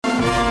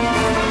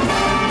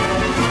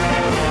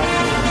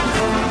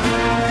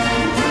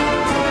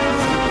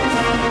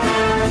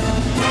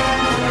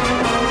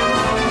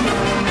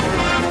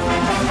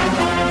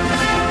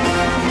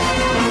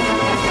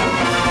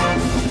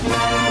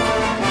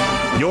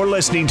You're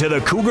listening to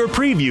the Cougar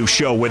Preview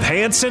Show with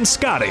Hans and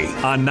Scotty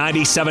on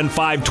 97.5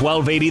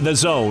 1280 The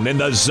Zone and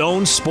the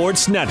Zone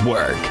Sports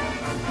Network.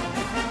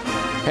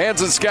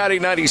 Hans and Scotty,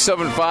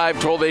 97.5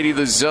 1280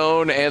 The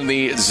Zone and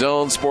the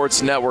Zone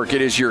Sports Network.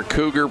 It is your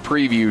Cougar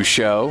Preview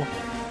Show.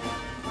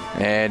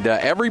 And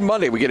every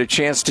Monday we get a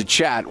chance to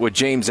chat with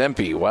James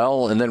Empey.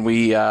 Well, and then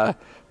we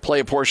play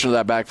a portion of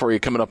that back for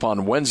you coming up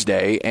on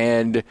Wednesday.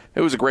 And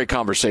it was a great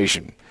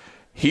conversation.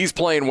 He's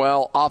playing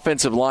well.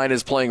 Offensive line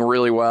is playing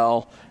really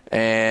well.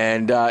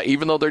 And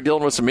even though they're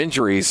dealing with some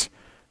injuries,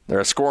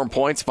 they're scoring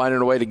points, finding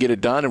a way to get it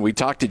done. And we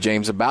talked to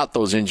James about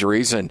those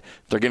injuries, and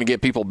they're going to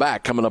get people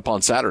back coming up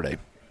on Saturday.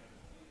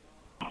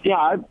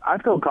 Yeah, I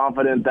feel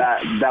confident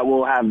that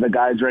we'll have the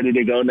guys ready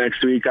to go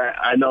next week.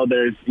 I know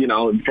there's,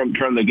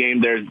 from the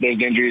game, there's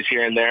injuries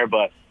here and there,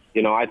 but,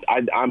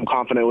 I'm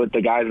confident with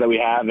the guys that we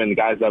have and the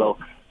guys that'll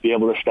be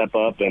able to step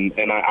up. And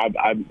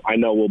I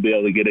know we'll be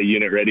able to get a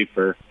unit ready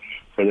for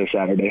this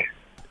Saturday.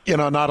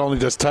 Not only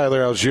does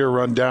Tyler Algier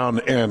run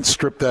down and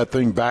strip that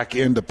thing back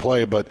into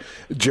play, but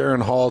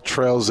Jaron Hall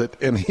trails it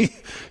and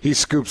he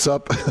scoops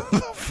up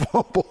the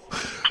fumble.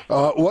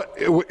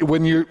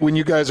 When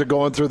you guys are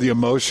going through the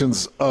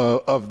emotions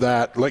of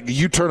that, like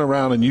you turn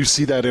around and you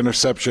see that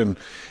interception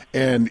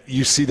and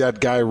you see that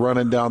guy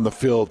running down the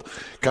field,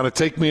 kind of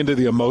take me into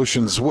the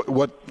emotions.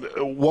 What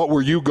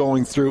were you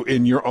going through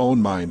in your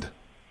own mind?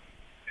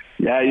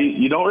 Yeah,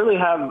 you don't really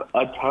have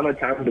a ton of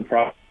time to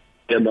process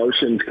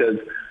emotions because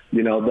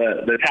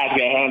the task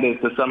at hand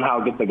is to somehow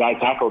get the guy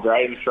tackled,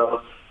 right? And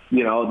so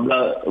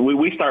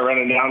we start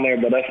running down there,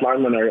 but us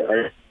linemen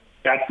are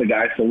that's the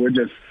guy, so we're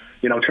just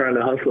trying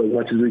to hustle as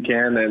much as we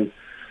can, and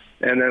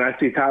then I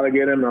see Tyler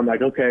get him, and I'm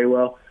like, okay,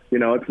 well,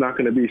 it's not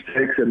going to be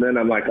 6, and then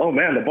I'm like, oh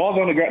man, the ball's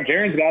on the ground,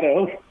 Jaren's got it,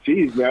 oh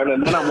geez, man,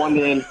 and then I'm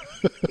wondering, is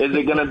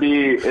it going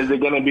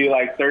to be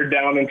like 3rd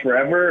down and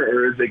forever,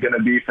 or is it going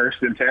to be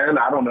 1st and 10?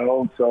 I don't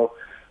know, so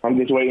I'm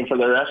just waiting for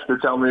the refs to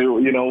tell me,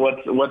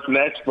 what's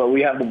next, but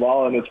we have the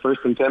ball and it's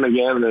 1st and 10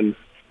 again, and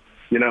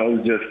it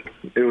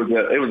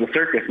was a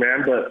circus,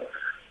 man, but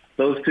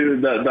those two,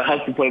 the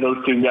hustle play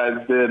those two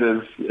guys did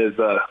is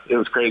it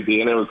was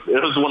crazy, and it was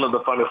one of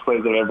the funnest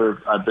plays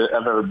I've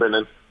ever been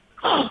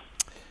in.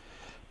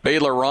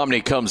 Baylor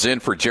Romney comes in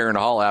for Jaron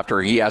Hall after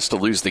he has to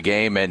lose the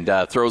game and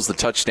throws the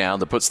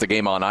touchdown that puts the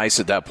game on ice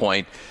at that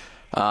point.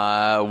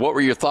 What were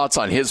your thoughts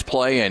on his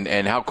play,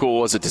 and how cool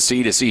was it to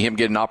see him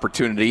get an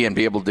opportunity and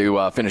be able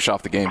to finish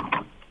off the game?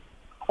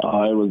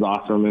 It was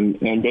awesome,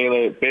 and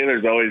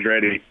Baylor's always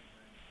ready.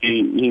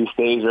 He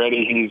stays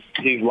ready.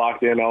 He's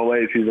locked in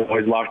always. He's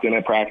always locked in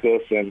at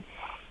practice, and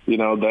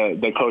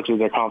the coaches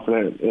are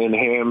confident in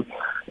him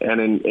and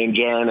in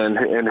Jaron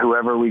and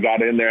whoever we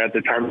got in there at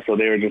the time. So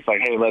they were just like,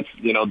 hey, let's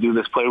do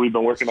this play we've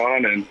been working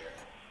on,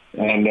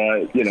 and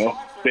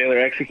Baylor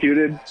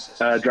executed,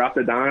 dropped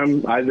a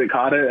dime. Isaac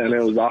caught it, and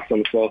it was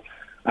awesome. So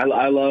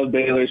I love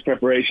Baylor's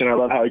preparation. I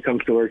love how he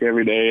comes to work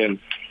every day, and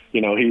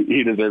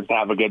he deserves to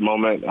have a good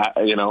moment. At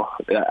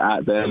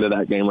the end of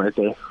that game right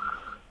there.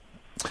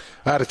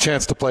 I had a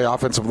chance to play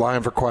offensive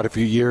line for quite a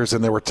few years,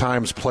 and there were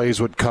times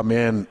plays would come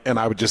in, and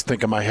I would just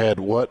think in my head,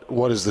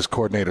 what is this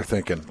coordinator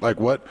thinking?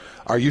 Like, what?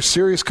 Are you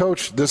serious,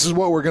 coach? This is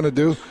what we're going to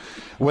do?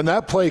 When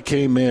that play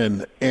came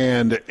in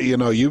and,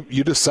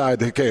 you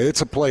decide, okay, it's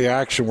a play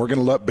action. We're going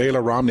to let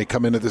Baylor Romney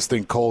come into this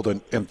thing cold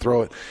and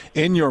throw it.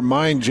 In your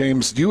mind,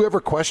 James, do you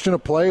ever question a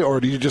play, or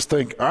do you just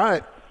think, all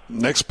right,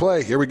 next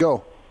play, here we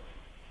go?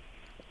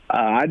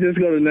 I just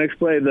go to the next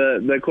play.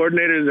 The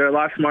coordinators are a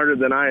lot smarter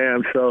than I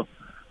am, so –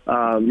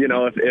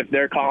 if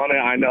they're calling it,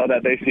 I know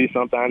that they see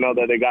something. I know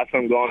that they got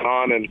something going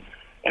on,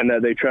 and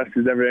that they trust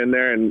who's ever in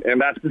there. And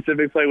that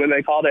specific play, when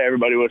they called it,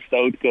 everybody was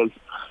stoked because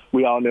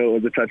we all knew it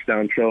was a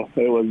touchdown. So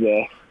it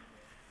was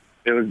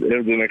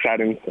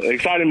an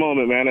exciting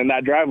moment, man. And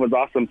that drive was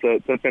awesome to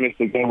finish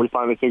the game. We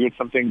finally figured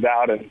some things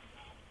out, and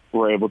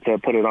were able to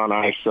put it on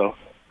ice. So.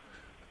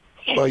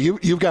 Well,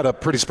 you've got a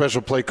pretty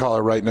special play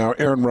caller right now.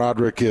 Aaron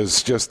Roderick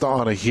is just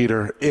on a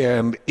heater,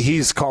 and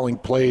he's calling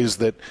plays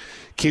that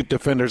keep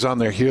defenders on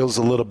their heels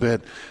a little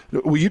bit.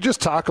 Will you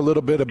just talk a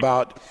little bit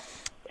about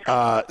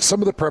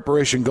some of the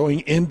preparation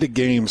going into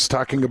games,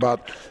 talking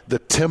about the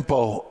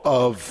tempo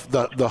of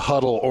the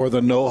huddle or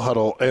the no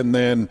huddle, and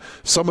then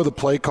some of the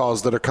play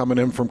calls that are coming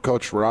in from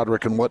Coach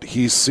Roderick and what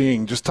he's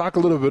seeing? Just talk a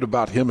little bit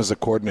about him as a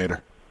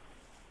coordinator.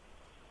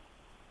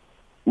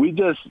 We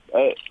just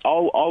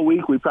all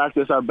week we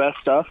practice our best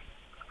stuff,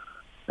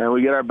 and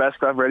we get our best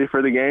stuff ready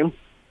for the game.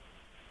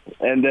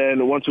 And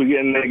then once we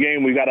get in the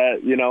game, we gotta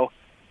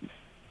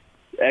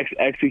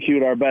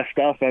execute our best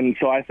stuff. And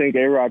so I think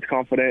A-Rod's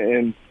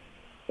confident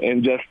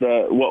in just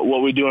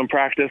what we do in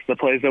practice, the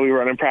plays that we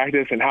run in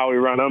practice, and how we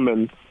run them,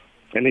 and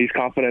he's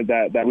confident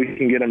that we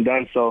can get them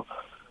done. So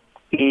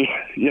he's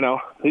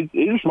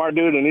a smart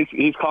dude, and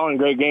he's calling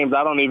great games.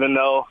 I don't even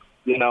know,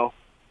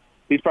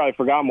 he's probably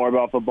forgot more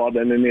about football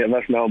than any of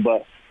us know,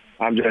 but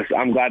I'm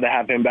glad to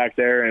have him back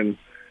there and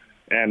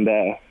calling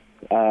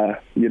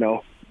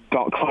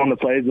the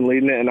plays and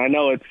leading it. And I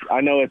know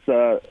it's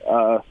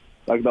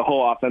like the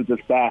whole offensive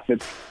staff.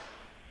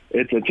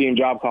 it's a team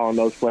job calling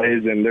those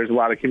plays, and there's a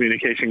lot of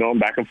communication going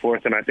back and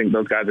forth, and I think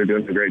those guys are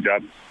doing a great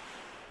job.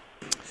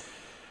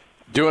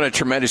 Doing a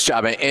tremendous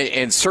job,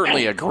 and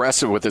certainly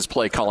aggressive with his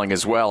play calling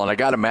as well. And I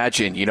got to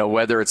imagine,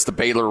 whether it's the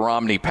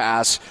Baylor-Romney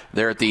pass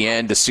there at the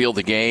end to seal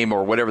the game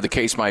or whatever the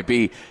case might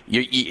be,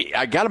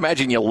 I got to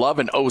imagine you love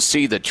an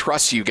OC that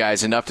trusts you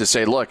guys enough to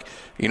say, look,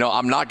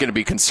 I'm not going to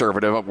be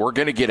conservative. We're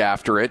going to get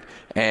after it.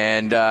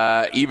 And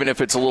even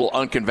if it's a little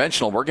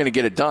unconventional, we're going to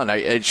get it done.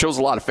 It shows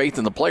a lot of faith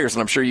in the players,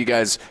 and I'm sure you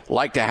guys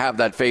like to have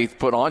that faith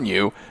put on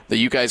you that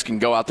you guys can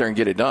go out there and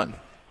get it done.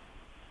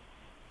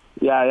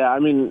 Yeah. I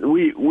mean,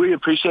 we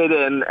appreciate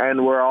it,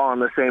 and we're all on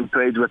the same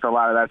page with a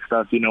lot of that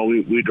stuff.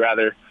 We'd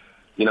rather,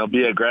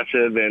 be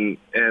aggressive and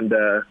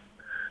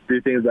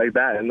do things like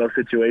that in those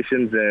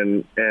situations,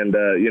 and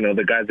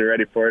the guys are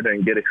ready for it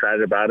and get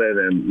excited about it.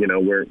 And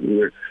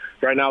we're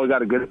right now we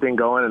got a good thing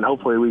going, and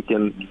hopefully we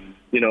can,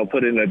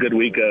 put in a good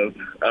week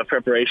of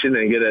preparation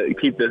and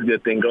keep this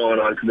good thing going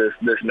on to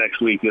this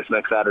next week, this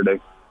next Saturday.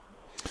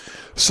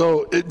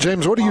 So,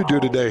 James, what do you do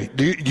today?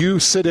 Do you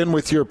sit in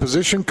with your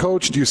position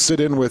coach? Do you sit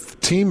in with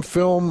team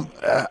film?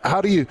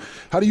 How do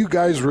you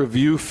guys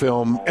review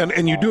film?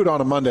 And you do it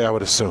on a Monday, I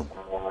would assume.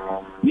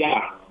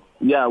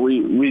 Yeah,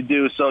 we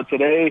do. So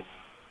today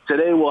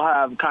we'll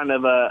have kind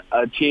of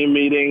a team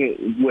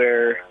meeting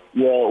where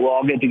we'll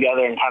all get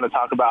together and kind of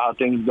talk about how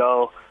things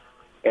go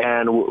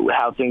and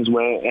how things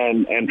went,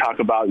 and talk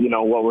about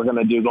what we're going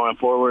to do going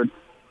forward.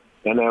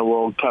 And then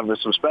we'll cover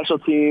some special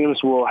teams.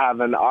 We'll have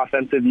an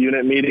offensive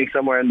unit meeting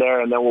somewhere in there,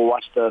 and then we'll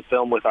watch the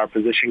film with our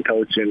position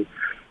coach and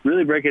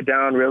really break it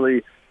down,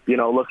 really,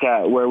 look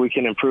at where we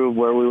can improve,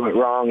 where we went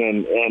wrong,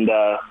 and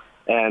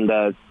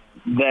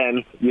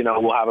then,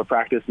 we'll have a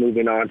practice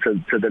moving on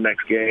to the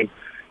next game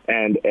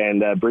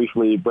and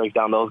briefly break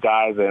down those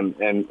guys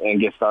and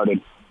get started.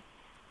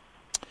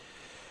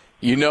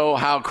 You know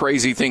how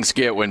crazy things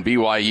get when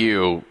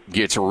BYU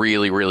gets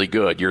really, really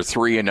good. You're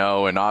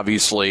 3-0, and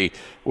obviously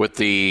with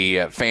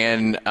the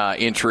fan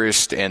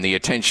interest and the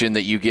attention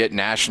that you get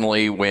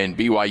nationally when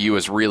BYU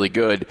is really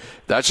good,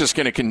 that's just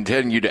going to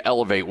continue to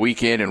elevate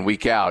week in and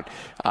week out.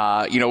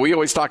 We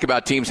always talk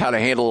about teams, how to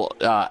handle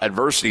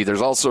adversity.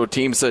 There's also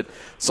teams that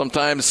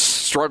sometimes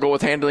struggle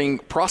with handling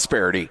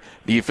prosperity.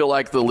 Do you feel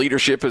like the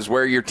leadership is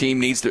where your team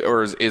needs to,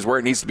 or is where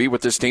it needs to be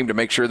with this team to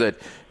make sure that,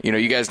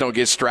 you guys don't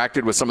get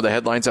distracted with some of the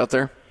headlines out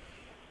there?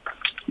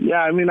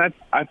 Yeah, I mean,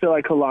 I feel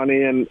like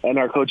Kalani and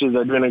our coaches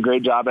are doing a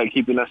great job at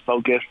keeping us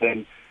focused.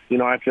 And,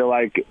 I feel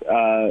like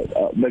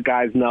the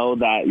guys know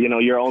that,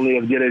 you're only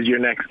as good as your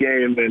next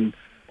game.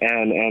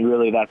 And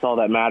really that's all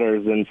that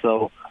matters. And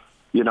so,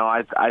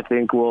 I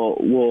think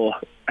we'll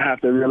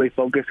have to really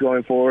focus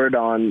going forward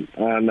on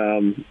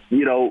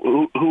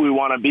who we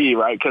want to be,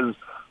 right? Because,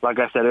 like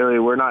I said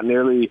earlier, we're not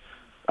nearly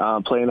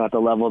playing at the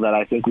level that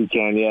I think we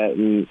can yet.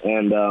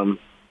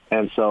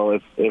 And so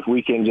if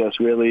we can just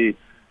really,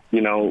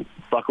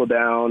 buckle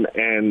down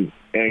and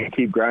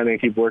keep grinding,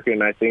 keep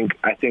working, I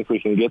think we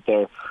can get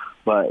there.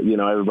 But,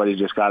 everybody's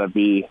just got to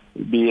be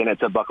in it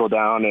to buckle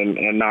down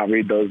and not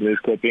read those news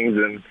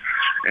clippings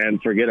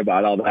and forget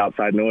about all the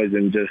outside noise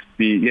and just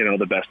be,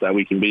 the best that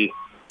we can be.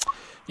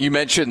 You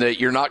mentioned that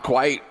you're not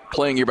quite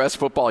playing your best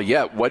football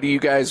yet. What do you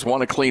guys want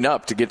to clean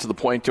up to get to the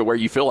point to where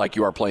you feel like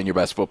you are playing your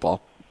best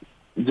football?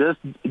 Just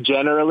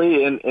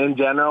generally, in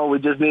general, we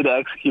just need to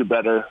execute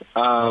better.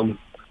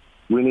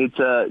 We need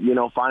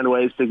to, find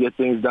ways to get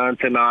things done,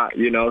 to not,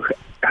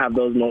 have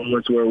those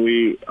moments where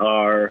we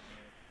are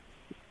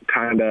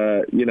kind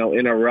of,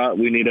 in a rut.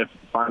 We need to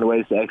find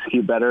ways to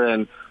execute better.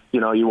 And,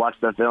 you watch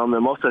the film,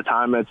 and most of the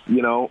time it's,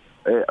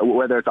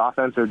 whether it's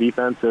offense or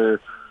defense or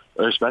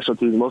special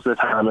teams, most of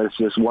the time it's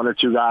just one or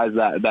two guys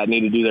that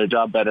need to do their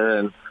job better.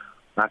 And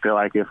I feel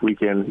like if we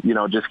can,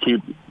 just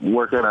keep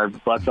working our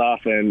butts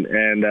off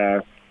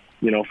and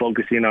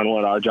focusing on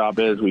what our job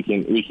is, we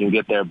can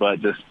get there.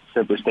 But just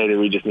simply stated,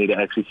 we just need to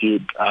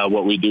execute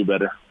what we do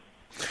better.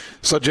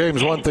 So,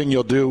 James, one thing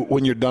you'll do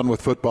when you're done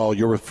with football,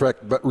 you'll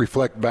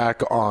reflect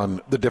back on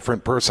the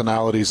different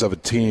personalities of a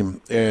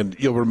team, and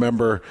you'll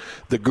remember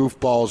the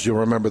goofballs, you'll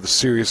remember the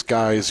serious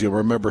guys, you'll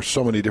remember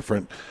so many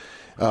different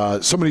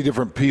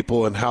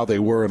people and how they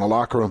were in a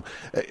locker room.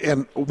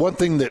 And one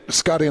thing that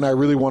Scotty and I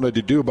really wanted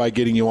to do by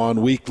getting you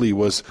on weekly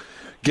was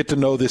get to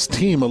know this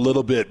team a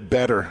little bit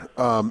better,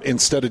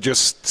 instead of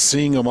just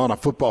seeing them on a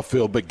football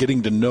field, but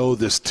getting to know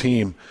this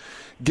team.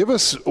 Give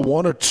us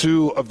one or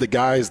two of the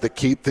guys that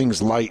keep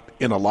things light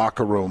in a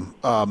locker room,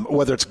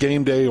 whether it's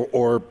game day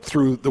or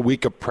through the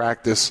week of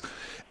practice.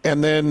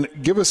 And then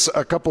give us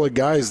a couple of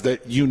guys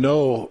that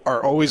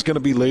are always going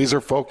to be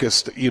laser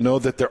focused.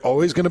 That they're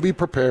always going to be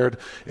prepared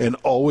and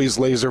always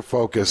laser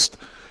focused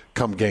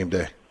come game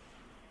day.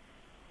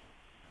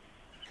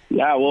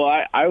 Yeah, well,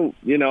 I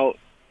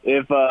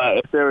if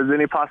there was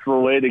any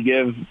possible way to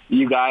give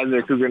you guys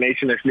or Cougar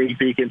Nation a sneak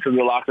peek into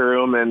the locker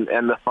room and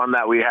the fun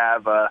that we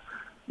have,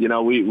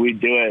 we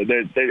do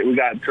it. We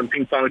got some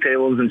ping pong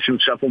tables and some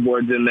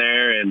shuffleboards in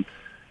there, and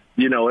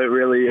it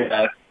really.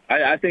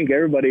 I think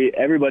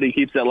everybody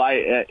keeps it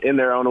light in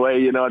their own way.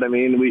 You know what I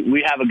mean?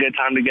 We have a good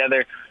time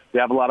together.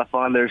 have a lot of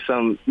fun. There's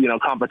some,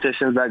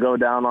 competitions that go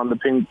down on the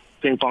ping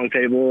pong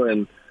table,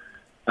 and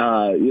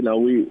we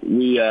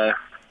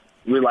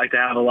like to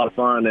have a lot of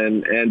fun,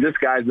 and just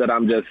guys that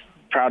I'm just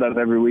proud of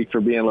every week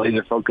for being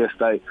laser focused.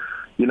 There's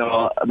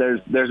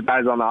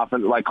guys on the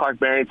offense, like Clark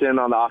Barrington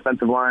on the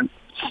offensive line.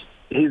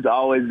 He's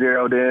always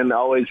zeroed in,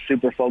 always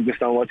super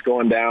focused on what's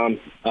going down,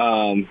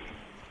 and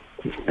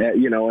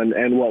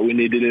what we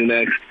need to do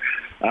next.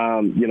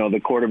 The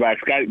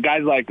quarterbacks,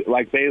 guys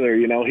like Baylor,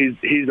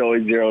 he's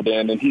always zeroed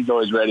in and he's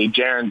always ready.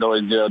 Jaron's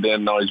always zeroed in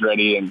and always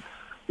ready. And,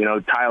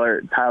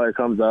 Tyler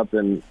comes up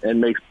and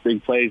makes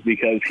big plays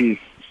because he's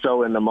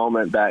so in the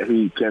moment that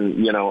he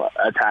can,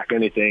 attack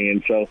anything.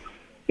 And so,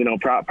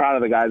 proud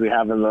of the guys we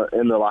have in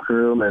the locker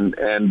room and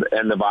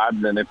the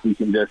vibes. And if we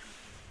can just,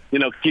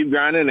 keep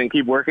grinding and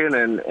keep working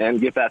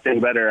and get that thing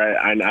better,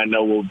 I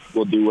know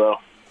we'll do well.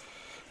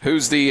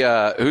 Who's the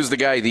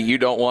guy that you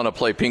don't want to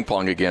play ping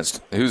pong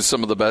against? Who's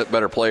some of the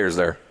better players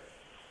there?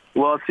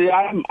 Well, see,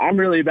 I'm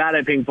really bad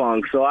at ping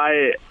pong, so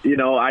I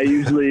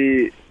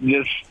usually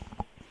just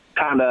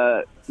kind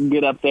of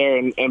get up there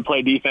and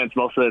play defense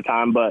most of the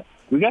time. But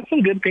we got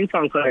some good ping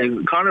pong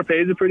players. Connor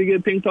Pay's a pretty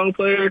good ping pong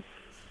player.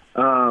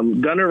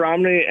 Gunnar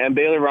Romney and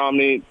Baylor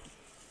Romney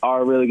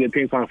are really good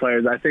ping pong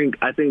players. I think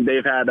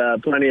they've had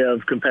plenty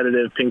of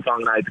competitive ping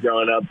pong nights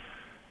growing up,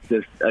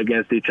 just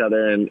against each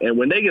other, and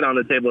when they get on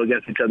the table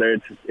against each other,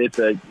 it's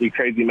a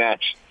crazy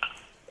match.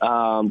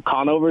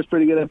 Conover's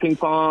pretty good at ping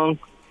pong.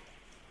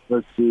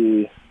 Let's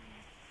see.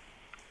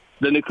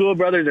 The Nakua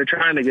brothers are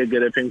trying to get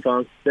good at ping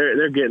pong.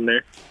 They're getting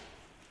there.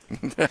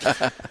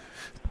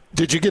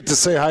 Did you get to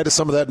say hi to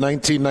some of that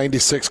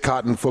 1996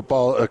 Cotton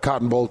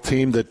Bowl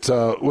team that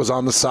was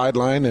on the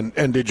sideline,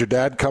 and did your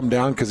dad come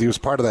down because he was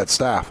part of that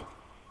staff?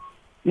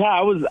 Yeah,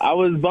 I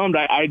was bummed.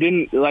 I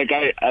didn't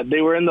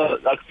they were in a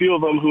few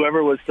of them.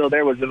 Whoever was still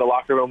there was in the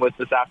locker room with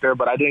us after,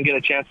 but I didn't get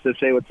a chance to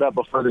say what's up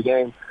before the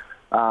game.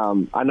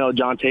 I know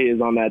John Tate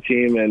is on that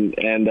team, and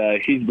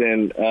he's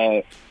been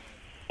a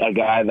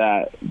guy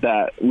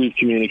that we've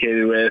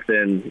communicated with,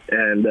 and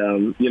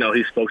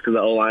he spoke to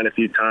the O-line a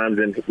few times,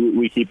 and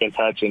we keep in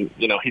touch. And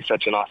he's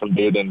such an awesome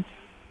dude, and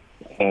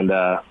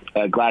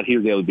glad he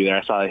was able to be there.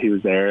 I saw that he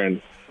was there, and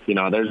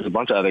there's a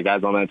bunch of other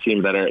guys on that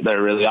team that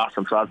are really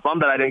awesome. So I was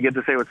bummed that I didn't get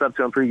to say what's up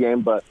to him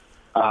pregame, but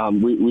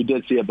we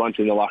did see a bunch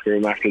in the locker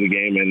room after the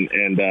game,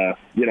 and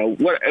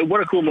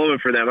what a cool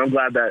moment for them. I'm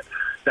glad that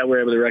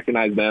we're able to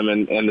recognize them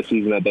and the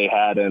season that they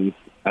had and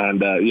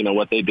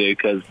what they did,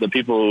 because the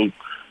people who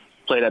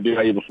played at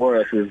BYU before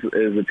us is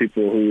the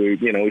people who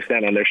we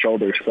stand on their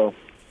shoulders.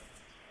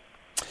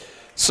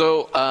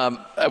 So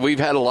we've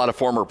had a lot of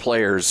former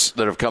players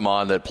that have come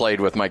on that played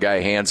with my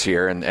guy Hans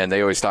here, and they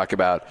always talk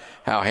about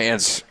how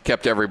Hans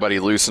kept everybody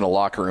loose in a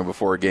locker room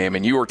before a game.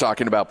 And you were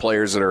talking about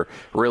players that are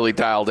really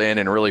dialed in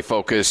and really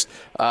focused.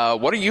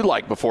 What are you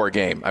like before a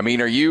game? I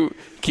mean, are you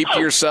keep to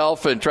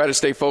yourself and try to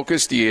stay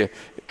focused? Do you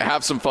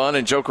have some fun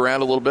and joke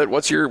around a little bit?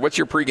 What's your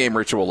pregame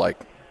ritual like?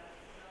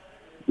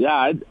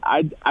 Yeah,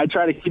 I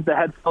try to keep the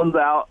headphones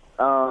out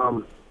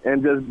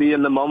and just be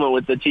in the moment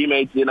with the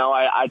teammates.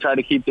 I try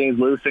to keep things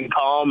loose and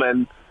calm,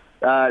 and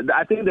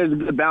I think there's a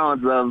good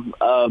balance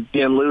of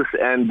being loose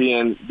and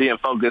being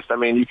focused. I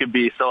mean, you could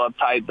be so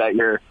uptight that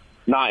you're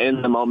not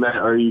in the moment,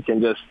 or you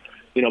can just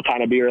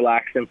kind of be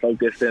relaxed and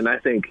focused. And I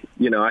think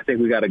we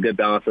got a good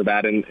balance of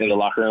that in the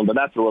locker room. But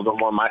that's a little bit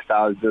more my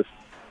style, is just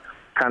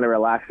kind of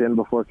relaxing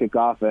before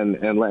kickoff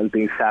and letting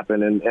things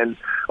happen. And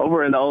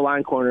over in the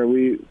O-line corner,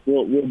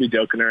 we'll be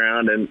joking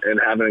around and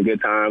having a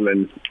good time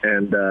and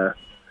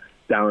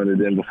dialing it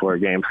in before a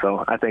game.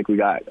 So I think we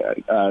got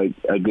a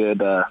good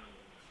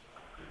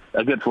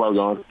flow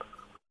going.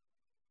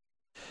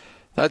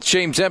 That's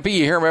James Empey.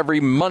 You hear him every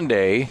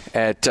Monday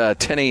at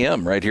 10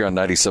 a.m. right here on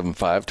 97.5,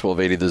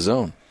 1280 The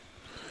Zone.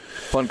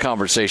 Fun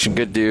conversation,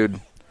 good dude.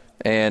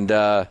 And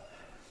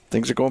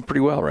things are going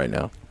pretty well right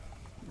now.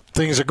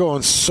 Things are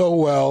going so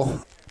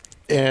well,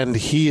 and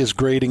he is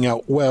grading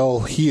out well.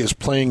 He is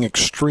playing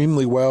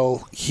extremely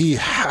well. He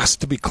has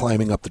to be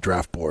climbing up the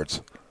draft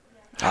boards.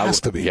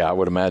 Has to be. Yeah, I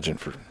would imagine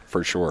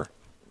for sure.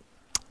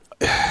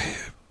 I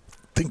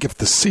think if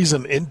the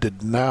season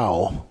ended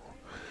now,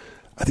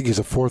 I think he's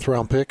a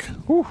fourth-round pick.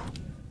 Whew.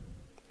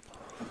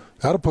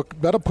 That'll put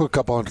a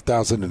couple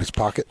 $100,000 in his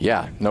pocket.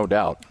 Yeah, no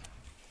doubt.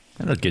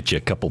 That'll get you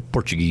a couple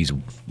Portuguese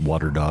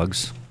water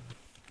dogs.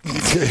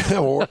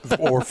 or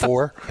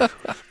four.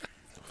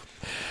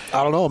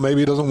 I don't know.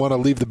 Maybe he doesn't want to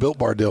leave the Built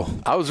Bar deal.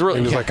 I was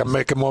really. He was like, I'm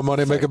making more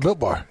money making Built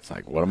Bar. It's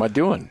like, what am I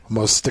doing? I'm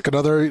gonna stick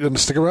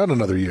around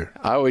another year.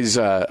 I always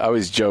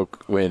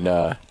joke when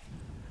some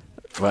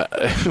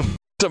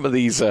of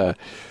these.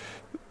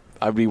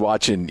 I'd be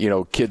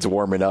watching, kids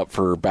warming up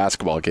for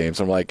basketball games.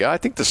 I'm like, I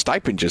think the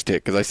stipend just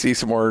hit because I see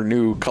some more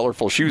new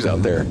colorful shoes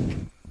out there.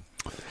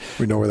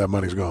 We know where that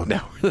money's going.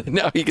 Now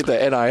you get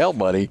the NIL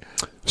money.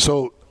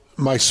 So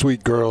my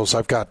sweet girls,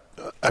 I've got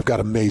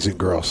amazing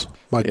girls.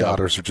 My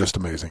daughters are just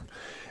amazing.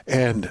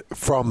 And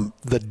from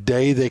the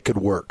day they could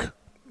work,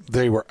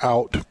 they were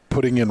out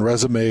putting in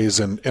resumes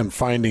and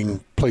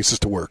finding places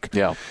to work.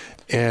 Yeah.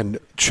 And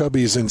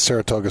Chubby's in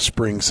Saratoga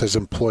Springs has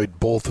employed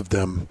both of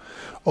them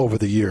over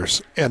the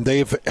years. And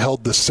they've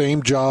held the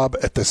same job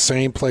at the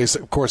same place.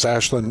 Of course,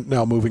 Ashlyn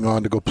now moving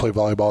on to go play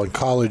volleyball in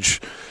college.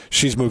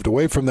 She's moved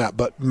away from that,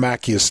 but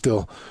Mackie is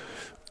still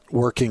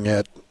working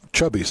at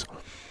Chubby's.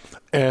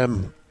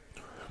 And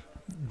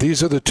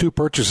these are the two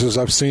purchases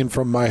I've seen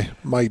from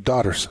my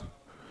daughters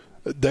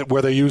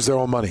where they use their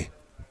own money.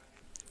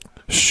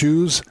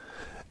 Shoes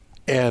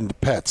and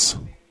pets.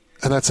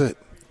 And that's it.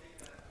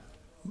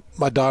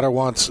 My daughter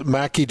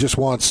Mackie just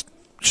wants,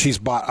 she's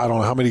bought, I don't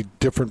know how many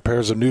different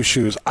pairs of new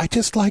shoes. I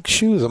just like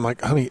shoes. I'm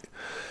like, honey,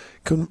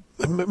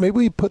 maybe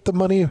we put the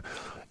money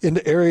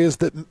into areas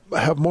that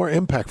have more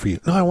impact for you.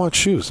 No, I want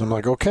shoes. I'm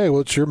like, okay,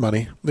 well, it's your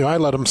money. I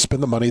let them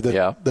spend the money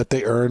that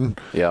they earn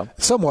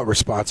somewhat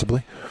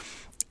responsibly.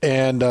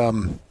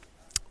 And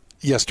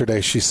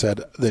yesterday she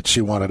said that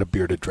she wanted a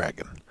bearded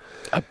dragon.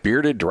 A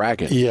bearded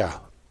dragon? Yeah.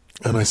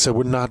 And I said,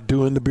 we're not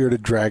doing the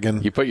bearded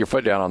dragon. You put your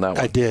foot down on that one.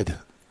 I did.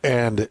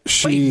 And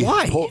she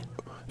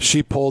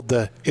pulled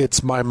the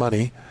it's my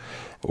money.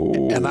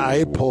 Ooh. And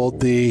I pulled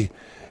the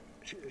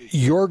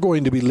you're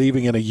going to be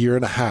leaving in a year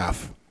and a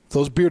half.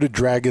 Those bearded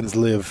dragons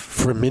live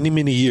for many,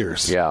 many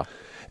years. Yeah.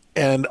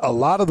 And a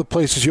lot of the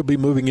places you'll be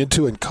moving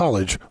into in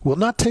college will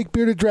not take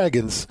bearded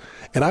dragons,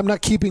 and I'm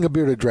not keeping a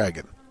bearded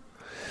dragon.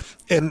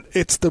 And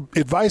it's the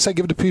advice I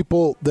give to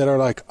people that are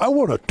like, I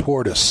want a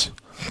tortoise.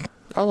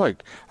 I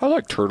like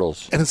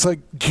turtles. And it's like,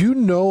 do you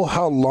know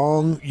how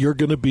long you're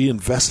going to be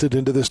invested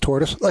into this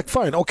tortoise? Like,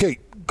 fine, okay,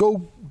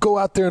 go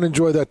out there and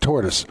enjoy that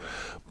tortoise.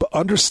 But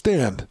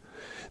understand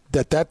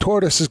that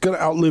tortoise is going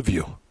to outlive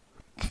you.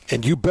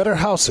 And you better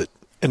house it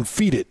and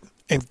feed it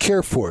and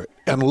care for it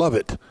and love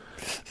it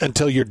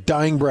until your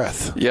dying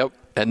breath. Yep.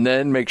 And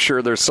then make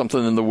sure there's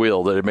something in the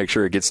will that make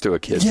sure it gets to a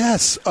kid.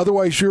 Yes.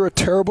 Otherwise, you're a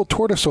terrible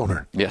tortoise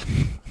owner. Yeah.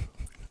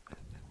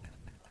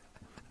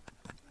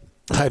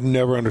 I've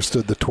never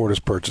understood the tortoise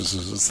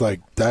purchases. It's like,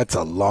 that's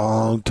a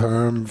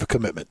long-term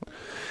commitment.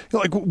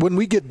 Like when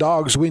we get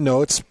dogs, we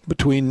know it's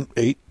between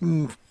 8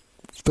 and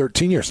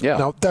 13 years. Yeah.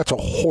 Now, that's a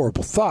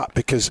horrible thought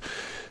because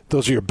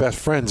those are your best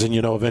friends and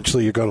you know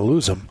eventually you're going to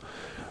lose them.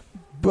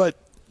 But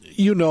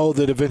you know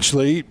that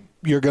eventually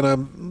you're going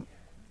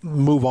to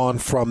move on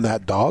from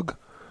that dog.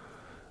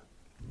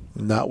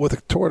 Not with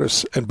a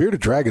tortoise. And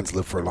bearded dragons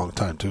live for a long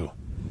time, too.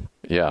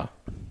 Yeah.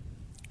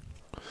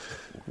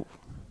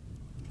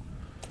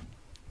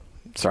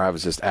 Sorry, I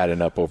was just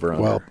adding up over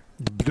under. Well,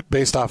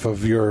 based off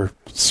of your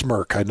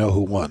smirk, I know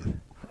who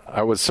won.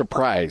 I was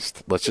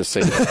surprised. Let's just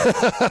say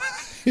that.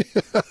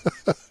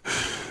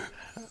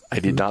 I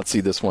did not see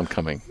this one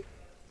coming.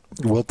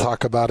 We'll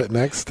talk about it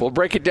next. We'll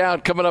break it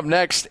down. Coming up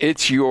next,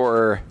 it's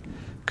your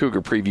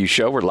Cougar Preview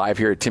Show. We're live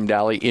here at Tim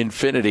Daly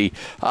Infinity.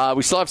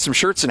 We still have some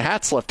shirts and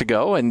hats left to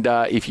go, and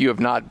if you have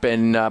not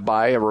been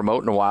by a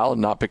remote in a while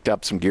and not picked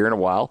up some gear in a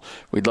while,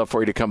 we'd love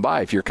for you to come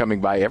by. If you're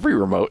coming by every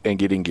remote and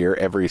getting gear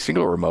every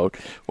single remote,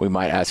 we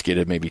might ask you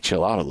to maybe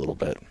chill out a little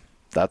bit.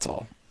 That's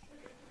all.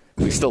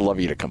 We still love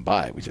you to come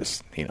by. We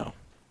just,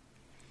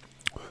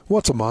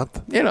 once a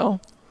month.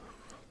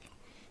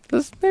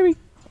 Just maybe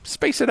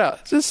space it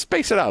out. Just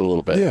space it out a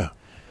little bit. Yeah.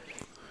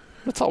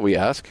 That's all we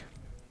ask.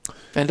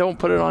 And don't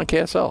put it on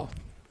KSL.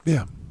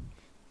 Yeah.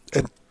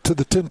 And to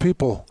the 10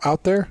 people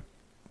out there,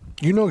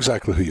 you know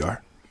exactly who you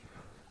are.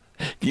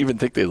 Do you even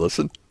think they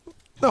listen?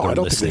 No, They're I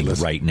don't think they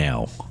listen. right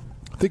now.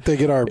 I think they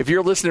get our... If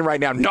you're listening right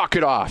now, knock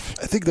it off.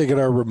 I think they get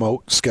our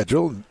remote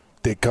schedule.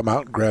 They come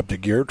out and grab the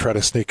gear, try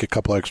to sneak a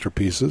couple extra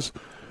pieces,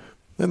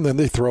 and then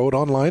they throw it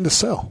online to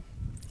sell.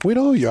 We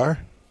know who you are.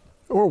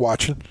 We're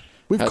watching.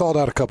 We've called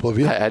out a couple of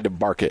you. I had to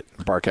bark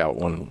out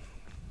one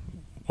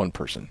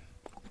person.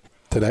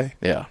 Today?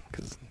 Yeah,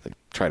 because they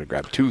try to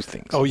grab two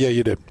things. Oh, yeah,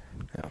 you did.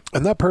 Yeah.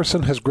 And that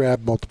person has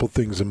grabbed multiple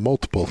things in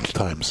multiple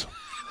times.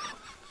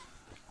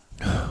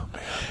 Oh,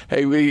 man.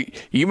 Hey,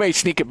 you may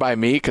sneak it by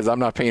me because I'm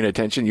not paying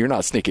attention. You're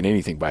not sneaking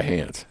anything by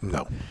hands.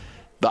 No.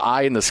 The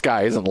eye in the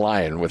sky isn't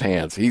lying with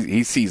hands.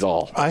 He sees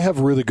all. I have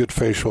really good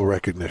facial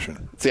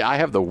recognition. See, I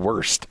have the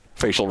worst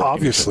facial recognition.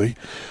 Obviously,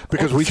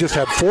 because we just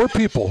had 4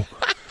 people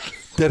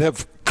that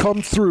have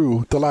come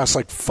through the last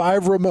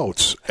 5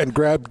 remotes and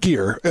grabbed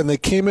gear, and they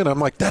came in. I'm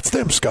like, that's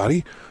them,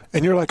 Scotty.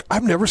 And you're like,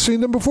 I've never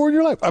seen them before in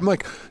your life. I'm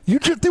like,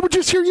 they were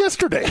just here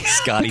yesterday.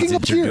 Scotty's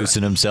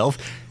introducing himself.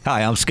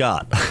 Hi, I'm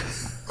Scott.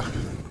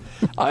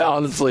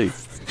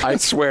 I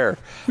swear,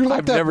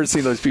 I've never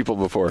seen those people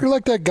before. You're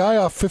like that guy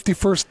off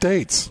 51st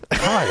Dates.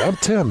 Hi, I'm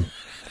Tim.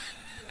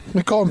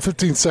 We call him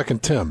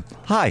 15-second Tim.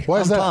 Hi,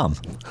 I'm Tom.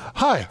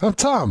 Hi, I'm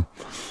Tom.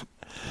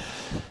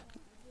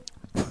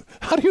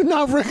 How do you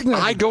not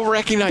recognize I don't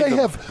recognize them. They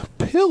have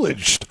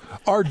pillaged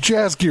our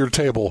jazz gear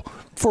table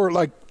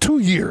for 2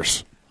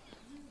 years.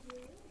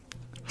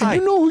 And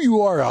you know who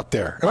you are out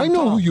there. And I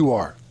know who you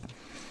are.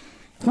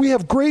 We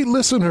have great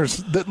listeners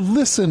that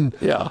listen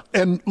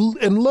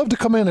and love to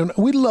come in. And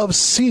we love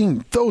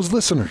seeing those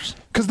listeners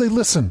because they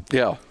listen.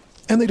 Yeah.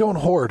 And they don't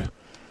hoard.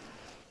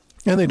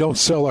 And they don't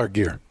sell our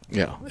gear.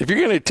 Yeah. If you're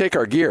going to take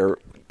our gear,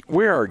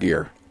 wear our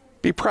gear.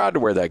 Be proud to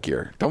wear that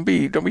gear. Don't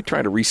be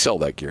trying to resell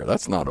that gear.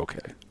 That's not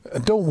okay.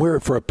 And don't wear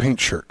it for a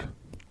paint shirt.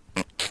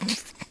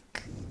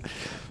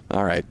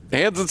 All right.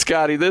 Hans and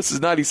Scotty, this is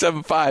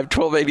 97.5,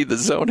 1280 The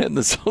Zone and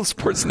the Zone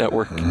Sports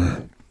Network.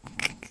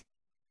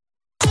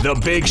 The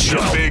Big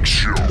Show.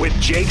 With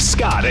Jake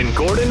Scott and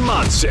Gordon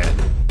Monson.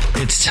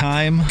 It's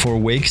time for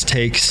Wake's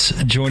Takes.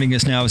 Joining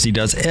us now as he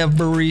does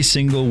every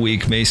single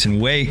week,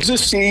 Mason Wake. Is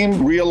this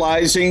team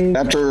realizing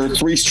after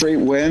 3 straight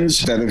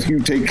wins that if you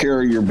take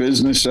care of your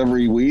business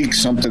every week,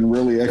 something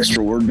really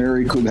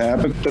extraordinary could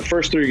happen? The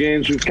first 3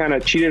 games, we've kind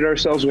of cheated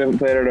ourselves. We haven't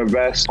played at our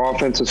best.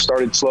 Offense has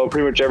started slow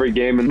pretty much every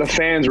game, and the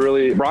fans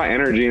really brought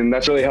energy, and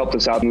that's really helped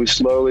us out. And we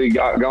slowly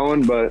got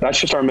going, but that's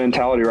just our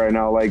mentality right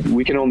now. Like,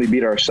 we can only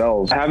beat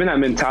ourselves. Having that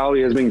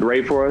mentality has been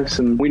great for us,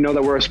 and we know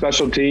that we're a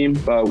special team,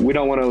 but we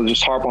don't want to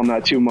just harp on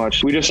that too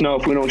much. We just know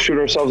if we don't shoot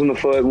ourselves in the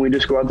foot and we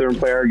just go out there and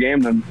play our game,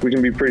 then we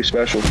can be pretty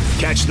special.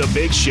 Catch The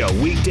Big Show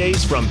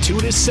weekdays from 2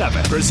 to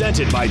 7.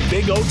 Presented by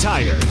Big O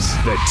Tires,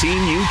 the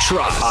team you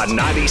trust. On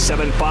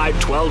 97.5,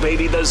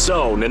 1280 The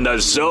Zone and the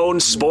Zone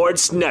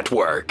Sports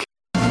Network.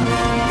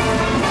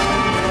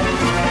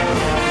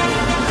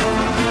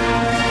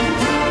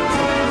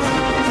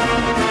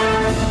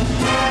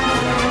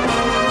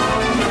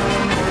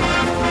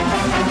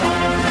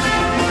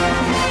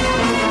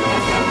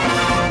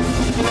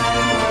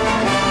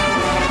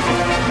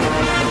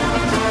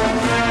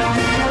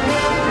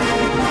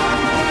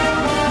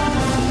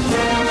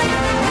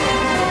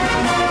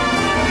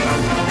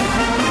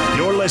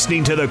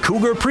 Listening to the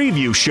Cougar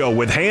Preview Show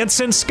with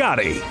Hans and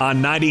Scotty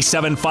on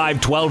 97.5,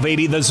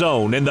 1280 The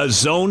Zone and the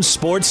Zone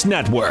Sports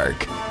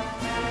Network.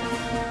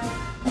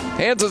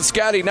 Hans and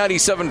Scotty,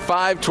 97.5,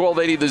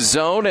 1280 The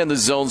Zone and the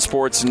Zone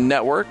Sports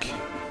Network.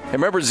 And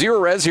remember, Zero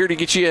Res here to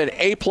get you an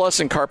A+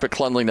 in carpet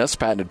cleanliness.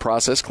 Patented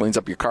process cleans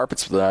up your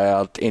carpets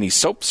without any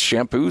soaps,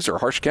 shampoos, or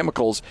harsh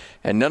chemicals,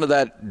 and none of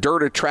that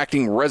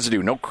dirt-attracting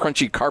residue. No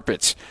crunchy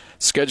carpets.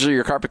 Schedule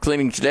your carpet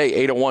cleaning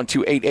today,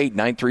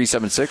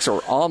 801-288-9376,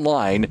 or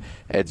online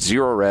at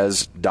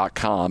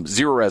zerores.com,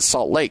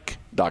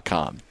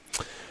 zeroressaltlake.com.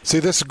 See,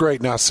 this is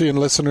great now, seeing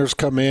listeners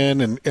come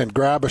in and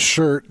grab a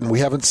shirt, and we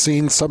haven't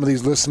seen some of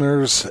these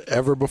listeners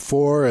ever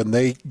before, and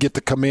they get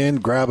to come in,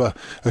 grab a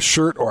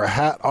shirt or a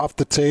hat off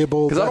the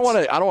table. Because I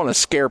don't want to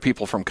scare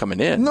people from coming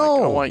in. No.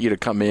 Like, I want you to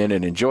come in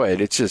and enjoy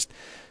it. It's just,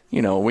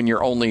 when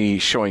you're only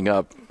showing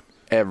up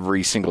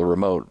every single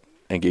remote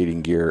and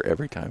getting gear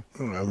every time.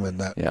 When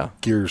that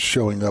gear's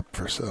showing up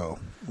for sale.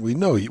 We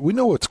know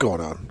what's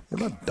going on.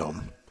 We're not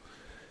dumb.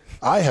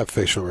 I have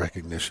facial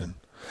recognition.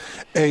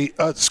 Hey,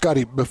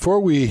 Scotty, before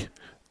we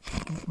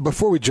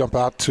jump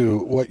out to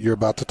what you're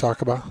about to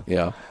talk about,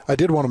 I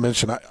did want to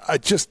mention, I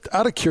just,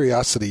 out of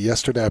curiosity,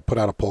 yesterday I put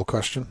out a poll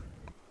question.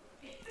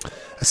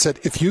 I said,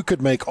 if you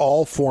could make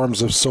all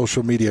forms of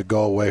social media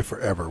go away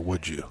forever,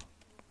 would you?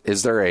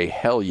 Is there a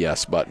hell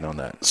yes button on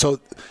that? So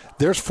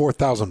there's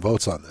 4,000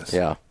 votes on this.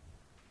 Yeah.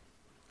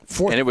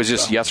 And it was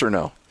just yes or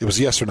no? It was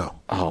yes or no.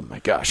 Oh, my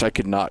gosh. I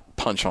could not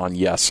punch on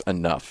yes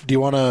enough. Do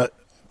you want to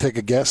take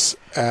a guess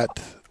at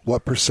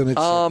what percentage?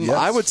 Yes?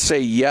 I would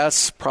say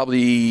yes,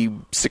 probably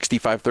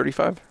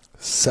 65-35.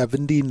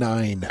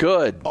 79.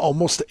 Good.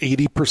 Almost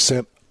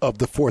 80% of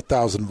the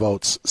 4,000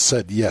 votes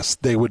said yes.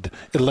 They would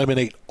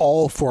eliminate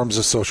all forms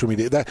of social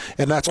media.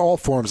 That's all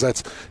forms.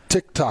 That's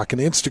TikTok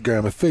and Instagram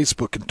and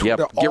Facebook and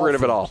Twitter. Yep. Get rid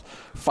of it all.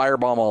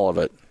 Firebomb all of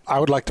it. I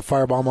would like to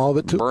firebomb all of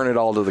it, too. Burn it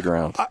all to the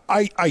ground.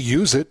 I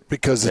use it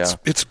because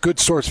it's a good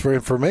source for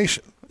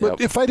information. But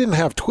if I didn't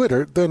have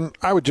Twitter, then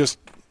I would just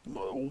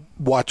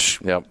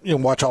watch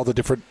watch all the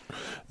different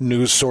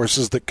news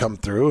sources that come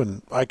through,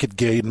 and I could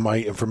gain my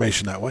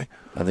information that way.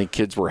 I think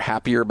kids were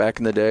happier back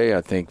in the day.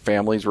 I think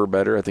families were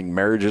better. I think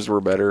marriages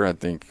were better.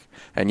 Everything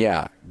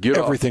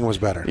was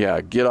better. Yeah,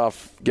 get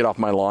off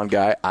my lawn,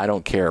 guy. I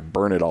don't care.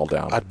 Burn it all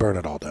down. I'd burn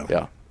it all down.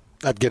 Yeah.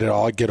 I'd get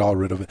all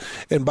rid of it.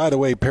 And by the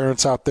way,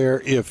 parents out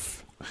there,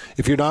 if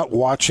you're not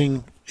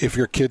watching, if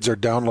your kids are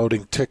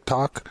downloading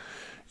TikTok,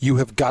 you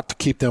have got to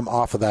keep them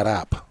off of that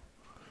app.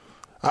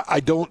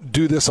 I don't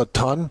do this a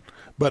ton,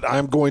 but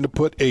I'm going to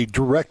put a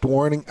direct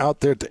warning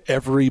out there to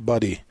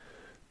everybody.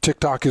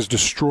 TikTok is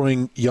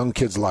destroying young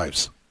kids'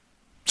 lives.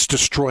 It's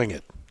destroying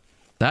it.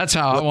 That's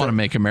how I want to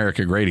make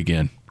America great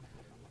again.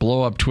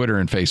 Blow up Twitter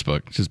and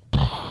Facebook. Just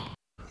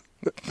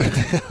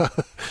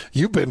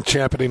You've been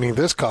championing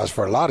this cause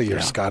for a lot of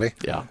years, Scotty.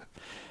 Yeah.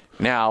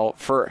 Now,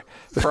 for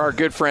our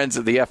good friends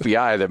at the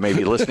FBI that may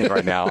be listening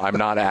right now, I'm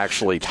not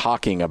actually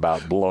talking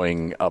about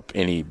blowing up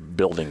any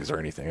buildings or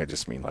anything. I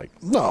just mean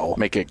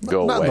make it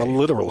go away. Not in the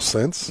literal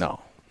sense. No,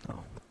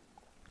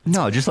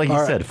 just like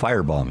you said,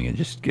 firebombing it.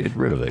 Just get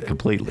rid of it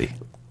completely.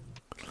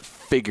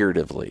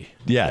 Figuratively.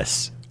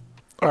 Yes.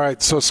 All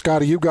right, so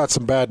Scotty, you've got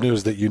some bad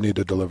news that you need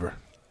to deliver.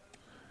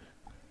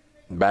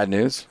 Bad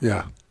news?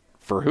 Yeah.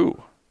 For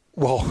who?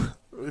 Well,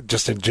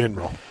 just in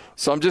general.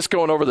 So I'm just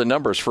going over the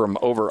numbers from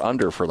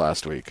over-under for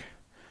last week.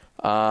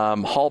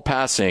 Hall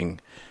passing,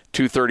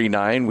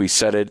 239. We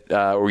set the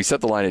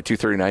line at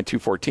 239,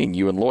 214.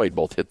 You and Lloyd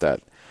both hit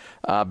that.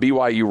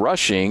 BYU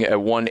rushing at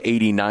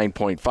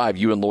 189.5.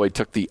 You and Lloyd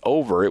took the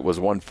over. It was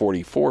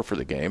 144 for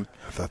the game.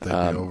 I thought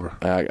that'd be over.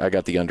 I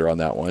got the under on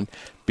that one.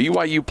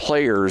 BYU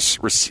players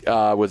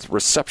with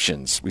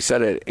receptions, we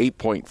set it at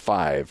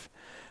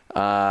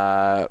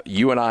 8.5.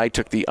 You and I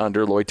took the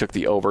under. Lloyd took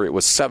the over. It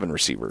was 7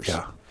 receivers.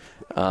 Yeah.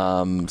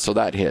 So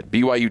that hit.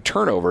 BYU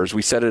turnovers,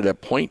 we set it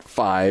at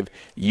 0.5.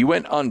 You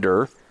went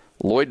under.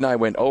 Lloyd and I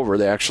went over.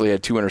 They actually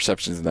had 2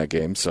 interceptions in that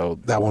game, so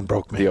that one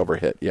broke me. The over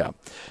hit, yeah.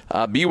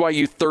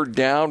 BYU third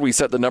down, we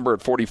set the number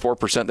at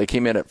 44%. They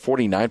came in at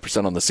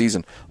 49% on the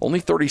season.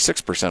 Only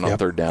 36% on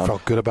third down.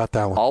 Felt good about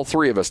that one. All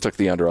 3 of us took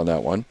the under on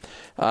that one.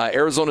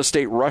 Arizona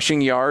State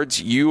rushing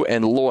yards, you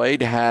and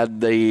Lloyd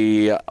had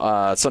the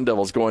Sun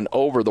Devils going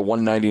over the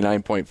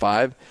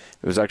 199.5.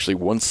 It was actually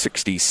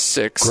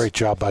 166. Great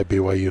job by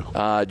BYU.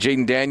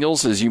 Jaden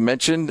Daniels, as you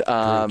mentioned.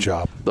 Great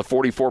job. The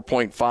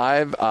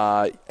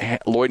 44.5.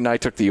 Lloyd and I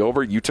took the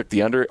over. You took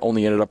the under.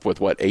 Only ended up with,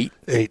 what, 8?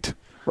 8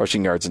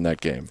 rushing yards in that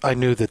game. I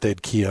knew that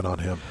they'd key in on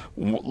him.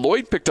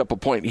 Lloyd picked up a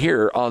point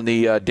here on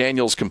the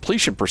Daniels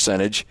completion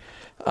percentage.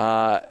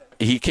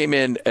 He came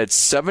in at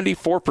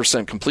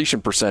 74%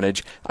 completion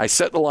percentage. I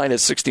set the line at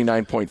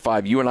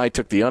 69.5. You and I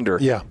took the under.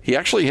 Yeah. He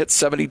actually hit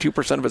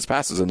 72% of his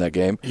passes in that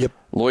game. Yep.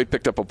 Lloyd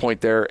picked up a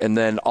point there, and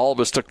then all of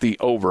us took the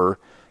over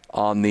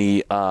on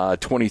the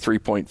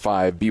 23.5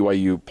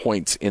 BYU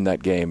points in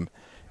that game.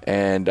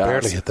 And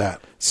barely hit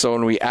that. So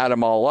when we add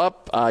them all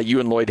up, you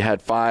and Lloyd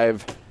had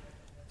 5.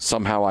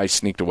 Somehow I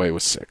sneaked away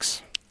with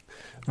 6.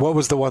 What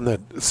was the one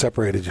that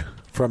separated you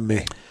from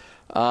me?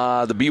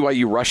 The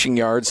BYU rushing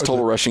yards,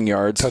 total rushing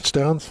yards.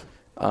 Touchdowns?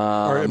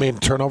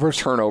 Turnovers?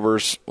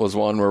 Turnovers was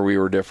one where we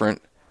were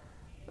different.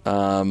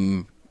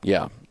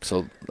 Yeah,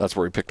 so that's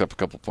where we picked up a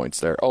couple points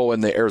there. Oh,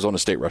 and the Arizona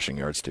State rushing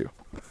yards, too.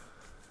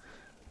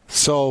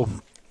 So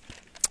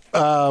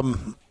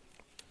that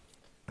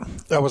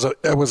was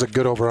a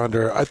good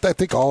over-under. I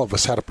think all of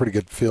us had a pretty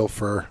good feel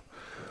for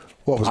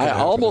what was going to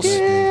happen.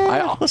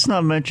 Let's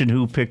not mention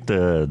who picked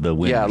the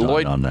win. Yeah,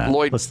 Lloyd, on that.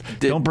 Lloyd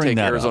don't bring take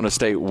that Arizona up.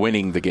 State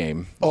winning the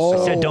game.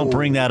 I said don't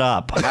bring that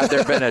up. Had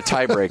there been a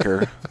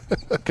tiebreaker,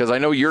 because I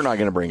know you're not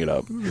going to bring it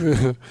up.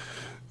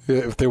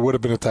 If there would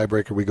have been a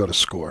tiebreaker, we go to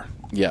score.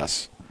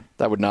 Yes.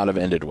 That would not have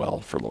ended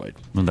well for Lloyd.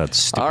 Well,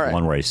 that's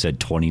one where I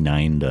said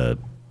 29-24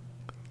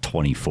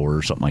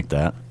 or something like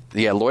that.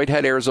 Yeah, Lloyd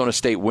had Arizona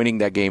State winning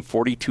that game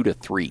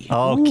 42-3.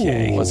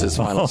 Okay. Was his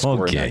final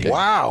score in that game.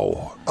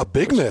 Wow. A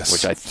big miss.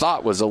 Which I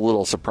thought was a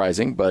little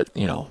surprising, but,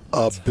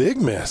 A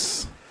big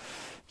miss.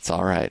 It's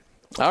all right.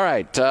 All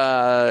right.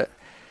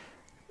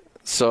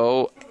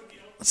 So,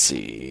 let's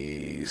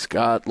see.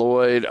 Scott,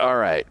 Lloyd. All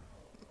right.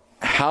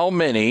 How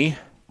many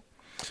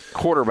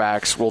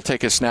quarterbacks will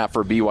take a snap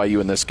for BYU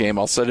in this game?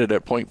 I'll set it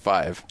at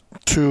 0.5.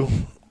 2.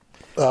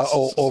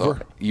 Over.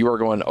 So you are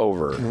going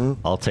over. Mm-hmm.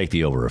 I'll take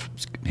the over. If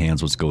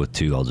Hans wants to go with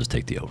 2, I'll just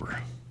take the over.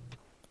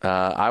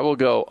 I will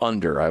go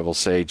under. I will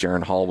say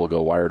Jaron Hall will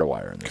go wire to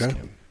wire in this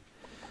game.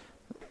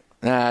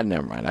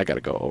 Never mind. I got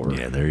to go over.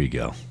 Yeah, there you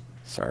go.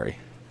 Sorry.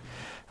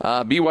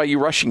 BYU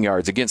rushing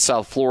yards against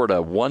South Florida,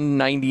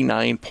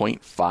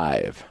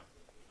 199.5.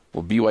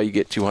 Will BYU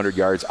get 200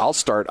 yards? I'll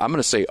start. I'm going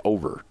to say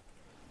over.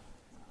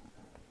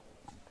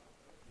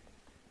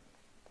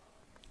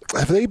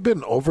 Have they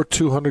been over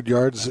 200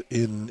 yards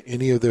in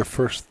any of their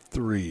first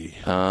 3?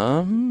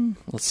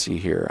 Let's see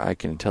here. I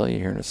can tell you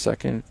here in a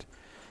second.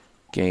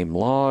 Game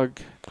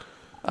log.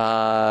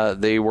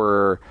 They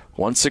were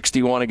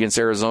 161 against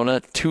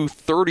Arizona,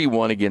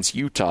 231 against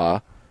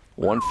Utah,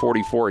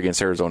 144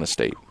 against Arizona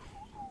State.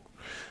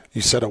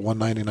 You said at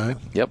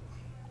 199? Yep.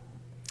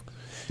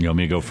 You want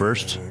me to go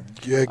first?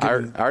 Yeah. I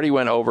already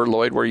went over.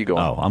 Lloyd, where are you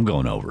going? Oh, I'm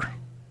going over.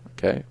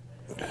 Okay.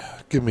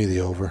 Give me the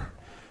over.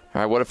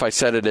 All right, what if I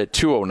set it at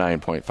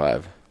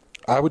 209.5?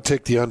 I would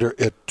take the under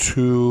at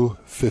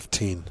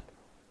 215.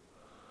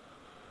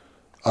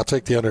 I'll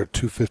take the under at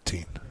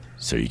 215.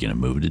 So you're going to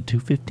move it to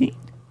 215?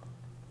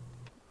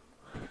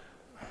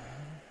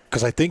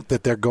 Because I think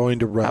that they're going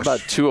to rush. How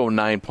about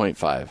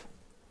 209.5?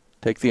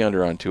 Take the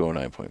under on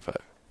 209.5.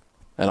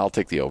 And I'll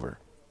take the over.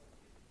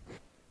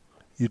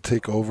 You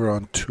take over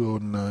on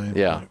 209.5.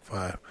 Yeah.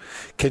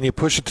 Can you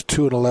push it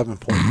to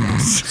 211.5?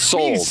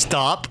 Sold. Please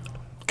stop.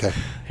 Okay.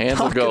 Hands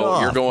will go.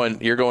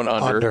 You're going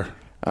under.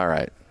 All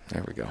right.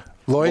 There we go.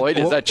 Lloyd,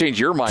 does that change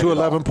your mind?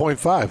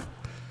 211.5.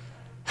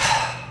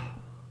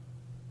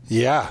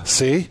 Yeah.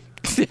 See?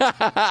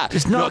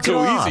 Just not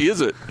so easy, is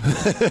it?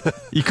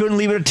 You couldn't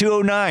leave it at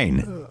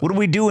 209. What are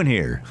we doing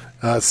here?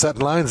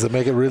 Setting lines that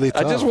make it really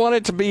tough. I just want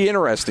it to be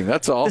interesting.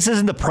 That's all. This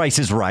isn't the Price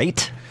is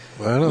Right.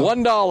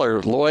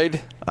 $1,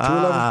 Lloyd.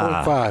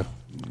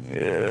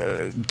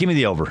 211.5. Give me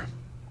the over.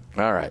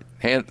 All right.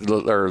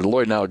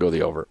 Lloyd and I will go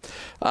the over.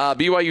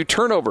 BYU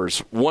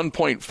turnovers,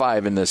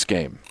 1.5 in this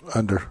game.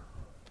 Under.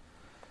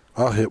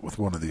 I'll hit with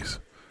one of these.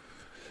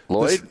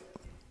 Lloyd?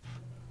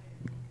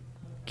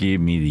 Give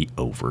me the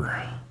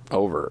over.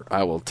 Over.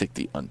 I will take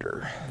the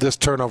under. This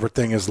turnover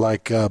thing is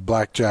like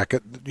blackjack.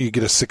 You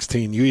get a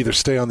 16. You either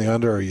stay on the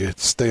under or you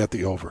stay at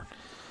the over.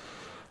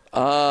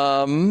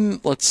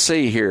 Let's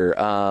see here.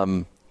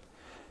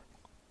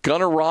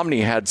 Gunnar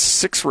Romney had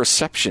 6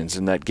 receptions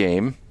in that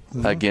game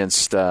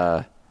against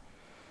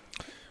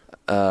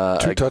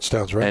 2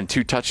 touchdowns, right? And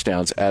 2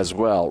 touchdowns as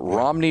well.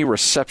 Romney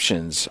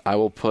receptions, I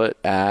will put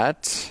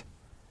at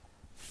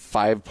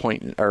 5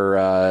 point,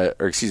 or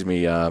excuse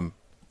me.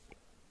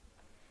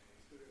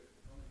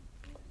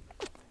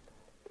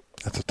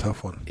 That's a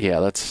tough one. Yeah,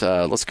 let's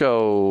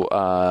go.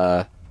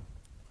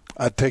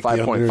 I'd take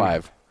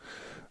 5.5.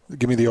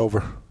 Give me the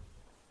over.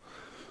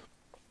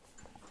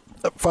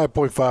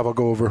 5.5. I'll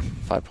go over.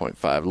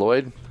 5.5.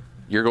 Lloyd,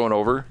 you're going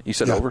over. You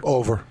said over.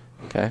 Over.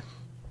 Okay.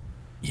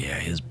 Yeah,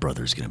 his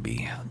brother's going to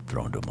be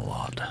thrown to him a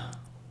lot.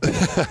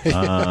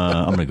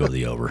 I'm going to go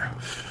the over.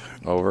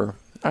 Over.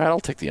 All right, I'll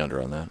take the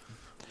under on that.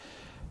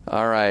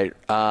 All right.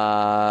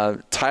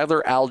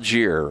 Tyler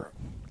Algier.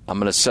 I'm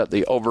going to set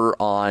the over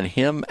on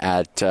him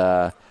at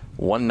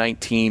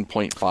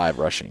 119.5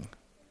 rushing.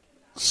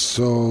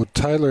 So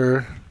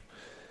Tyler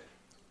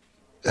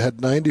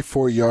had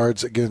 94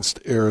 yards against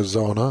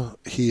Arizona.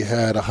 He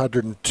had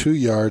 102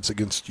 yards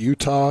against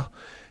Utah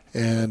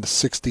and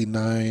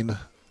 69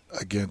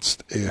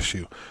 against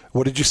ASU.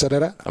 What did you set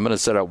it at? I'm going to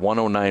set at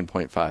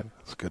 109.5.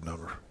 That's a good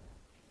number.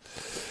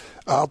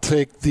 I'm going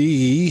to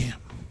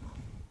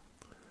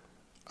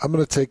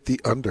take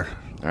the under.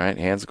 All right,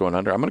 hands going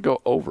under. I'm going to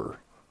go over.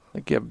 I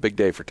think you have a big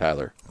day for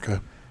Tyler. Okay.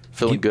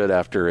 Feeling good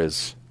after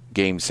his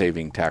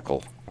game-saving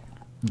tackle.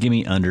 Give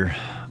me under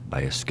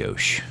by a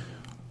skosh.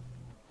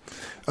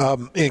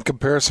 In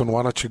comparison,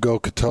 why don't you go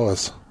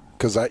Katoa's?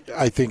 Because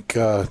I think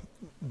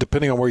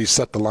depending on where you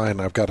set the line,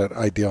 I've got an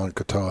idea on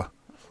Katoa.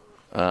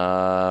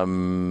 All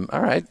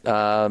right.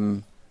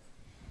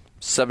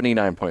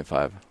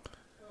 79.5.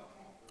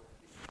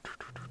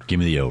 Give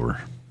me the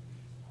over.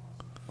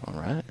 All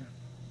right.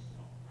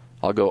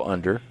 I'll go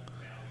under.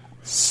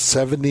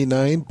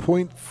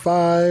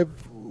 79.5.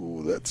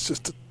 Ooh, that's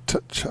just a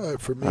touch high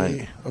for me.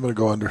 Right. I'm going to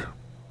go under.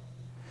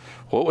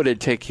 What would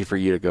it take for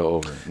you to go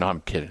over? No,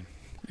 I'm kidding.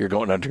 You're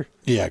going under?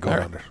 Yeah, going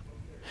under.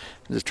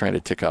 I'm just trying to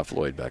tick off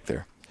Lloyd back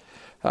there.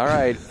 All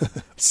right.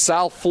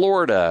 South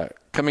Florida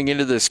coming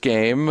into this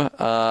game,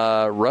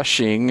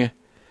 rushing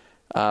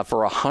for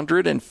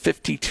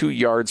 152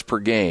 yards per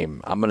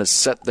game. I'm going to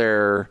set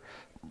their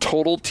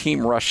total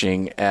team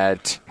rushing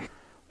at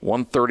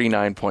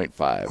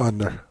 139.5.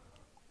 Under.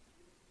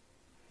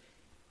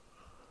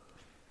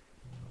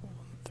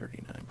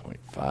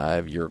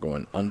 39.5. You're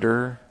going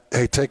under.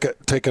 Hey, take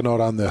a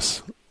note on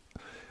this.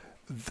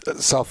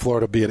 South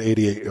Florida be at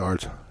 88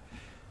 yards.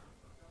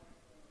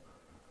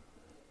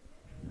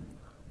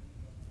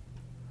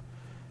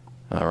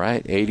 All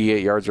right,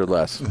 88 yards or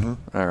less.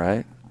 Mm-hmm. All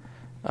right.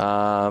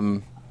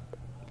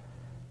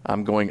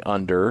 I'm going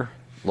under.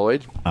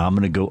 Lloyd? I'm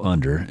going to go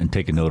under and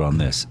take a note on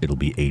this. It'll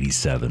be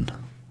 87.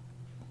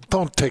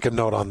 Don't take a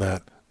note on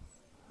that.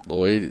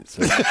 Lloyd, it's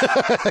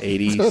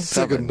 87. Don't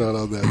take a note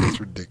on that. That's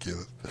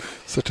ridiculous.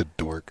 Such a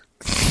dork.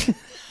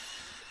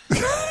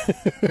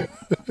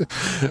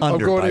 I'm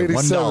going by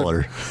 87.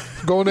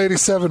 $1. Going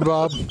 87,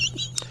 Bob.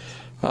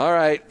 All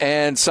right,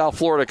 and South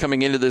Florida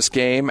coming into this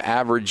game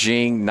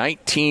averaging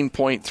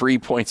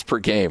 19.3 points per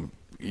game.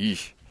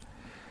 Eesh.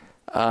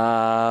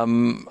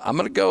 I'm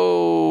going to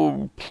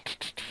go.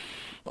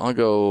 I'll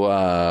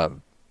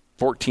go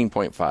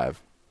 14.5.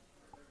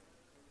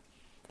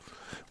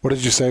 What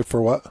did you say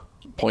for what?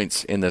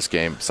 Points in this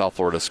game. South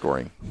Florida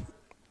scoring.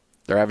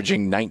 They're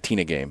averaging 19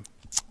 a game.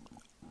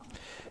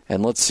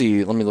 And let's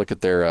see. Let me look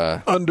at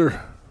their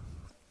under.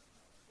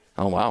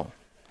 Oh wow.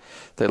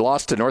 They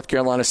lost to North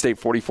Carolina State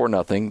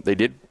 44-0. They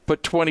did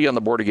put 20 on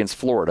the board against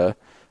Florida,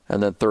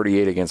 and then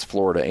 38 against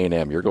Florida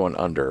A&M. You're going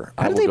under.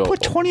 How did they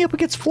put 20 up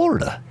against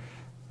Florida?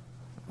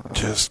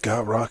 Just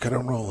got rocking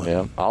and rolling.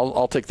 Yeah,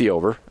 I'll take the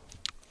over.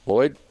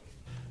 Lloyd?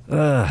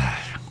 Give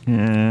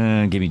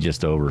me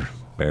just over,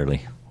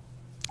 barely.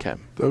 Okay.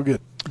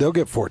 They'll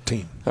get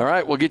 14. All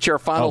right, we'll get you our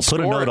final score.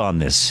 Put a note on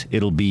this.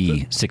 It'll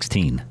be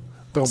 16.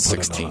 Don't put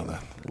 16. a note on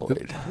that.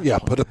 Lloyd. Yeah,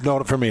 put a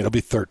note for me. It'll be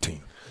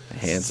 13.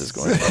 Hands is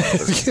going.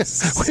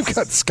 We've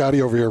got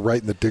Scotty over here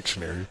writing the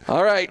dictionary.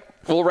 All right,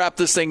 we'll wrap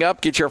this thing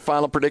up. Get your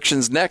final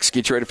predictions next.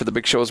 Get you ready for the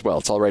big show as well.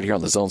 It's all right here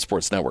on the Zone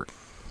Sports Network.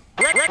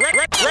 Ready.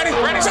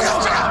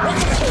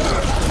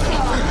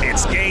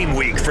 It's game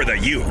week for the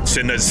Utes,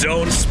 and the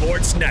Zone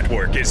Sports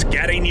Network is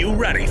getting you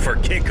ready for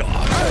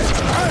kickoff.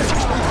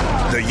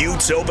 The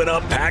Utes open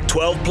up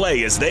Pac-12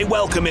 play as they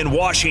welcome in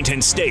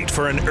Washington State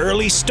for an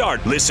early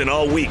start. Listen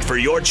all week for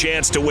your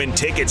chance to win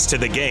tickets to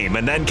the game,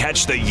 and then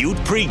catch the Ute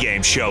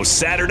pregame show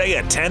Saturday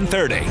at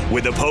 10:30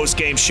 with the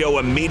postgame show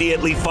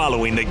immediately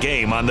following the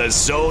game on the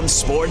Zone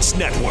Sports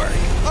Network.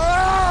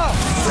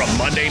 From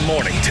Monday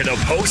morning to the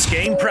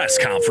postgame press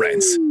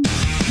conference,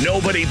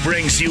 nobody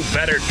brings you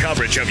better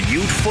coverage of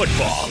Ute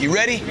football. You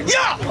ready?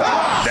 Yeah!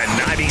 The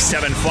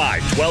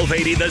 97.5,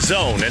 1280 The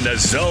Zone and the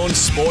Zone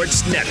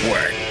Sports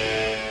Network.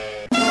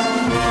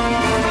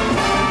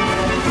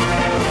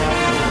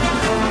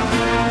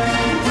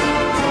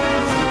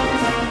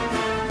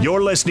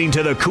 You're listening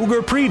to the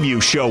Cougar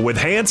Preview Show with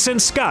Hans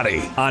and Scotty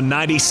on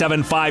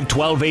 97.5,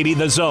 1280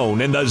 The Zone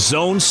and the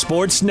Zone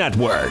Sports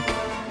Network.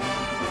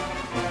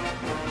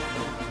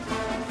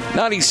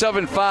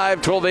 97.5,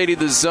 1280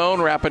 The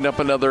Zone, wrapping up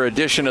another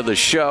edition of the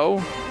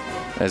show.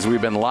 as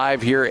we've been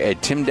live here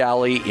at Tim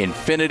Daly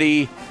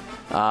Infinity.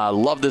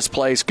 Love this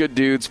place. Good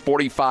dudes.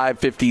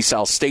 4550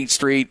 South State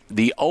Street,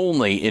 the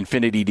only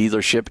Infinity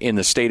dealership in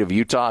the state of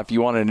Utah. If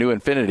you want a new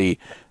Infinity,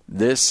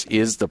 this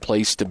is the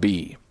place to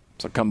be.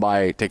 So come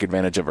by, take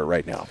advantage of it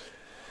right now.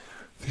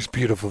 These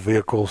beautiful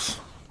vehicles.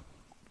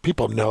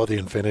 People know the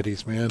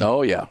Infinities, man.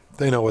 Oh, yeah.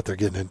 They know what they're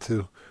getting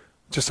into.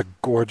 Just a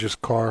gorgeous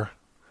car.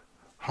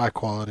 High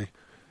quality.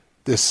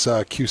 This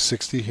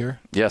Q60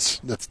 here.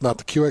 Yes. That's not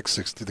the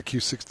QX60, the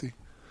Q60.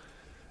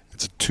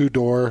 It's a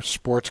two-door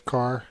sports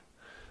car.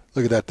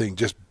 Look at that thing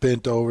just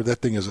bent over.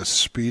 That thing is a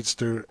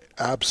speedster.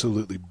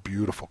 Absolutely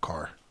beautiful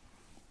car.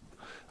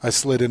 I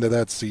slid into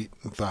that seat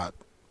and thought,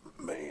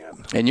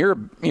 man. And you're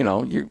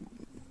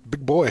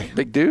big boy.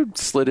 Big dude.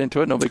 Slid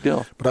into it. No big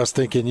deal. But I was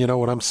thinking,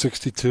 when I'm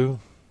 62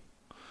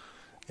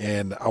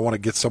 and I want to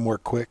get somewhere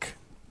quick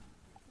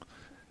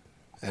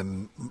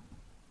and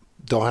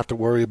don't have to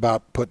worry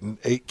about putting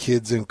 8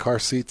 kids in car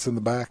seats in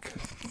the back.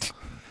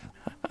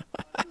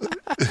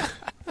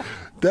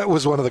 That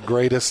was one of the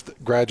greatest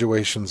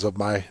graduations of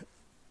my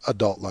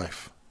adult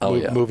life. Oh,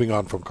 yeah. Moving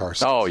on from car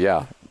seats. Oh,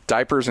 yeah.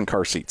 Diapers and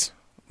car seats.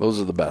 Those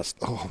are the best.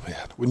 Oh,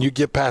 man. When you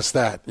get past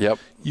that, yep,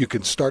 you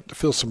can start to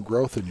feel some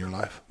growth in your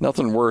life.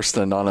 Nothing worse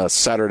than on a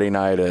Saturday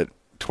night at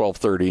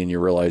 12:30 and you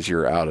realize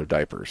you're out of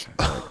diapers.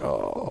 Like,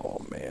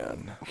 oh,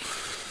 man.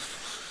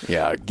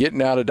 Yeah,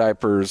 getting out of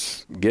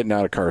diapers, getting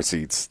out of car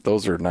seats,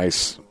 those are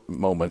nice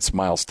moments,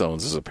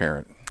 milestones as a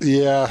parent.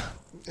 Yeah,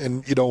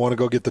 and you don't want to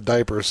go get the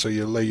diapers, so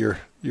you lay your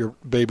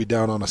baby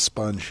down on a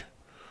sponge.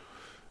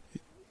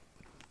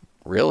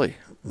 Really?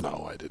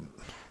 No, I didn't.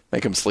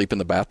 Make him sleep in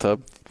the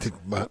bathtub?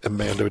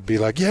 Amanda would be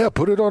like, yeah,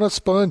 put it on a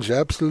sponge.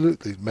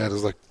 Absolutely.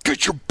 Amanda's like,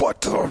 get your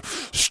butt to the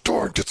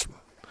store and get some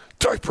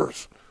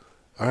diapers.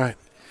 All right.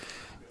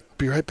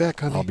 Be right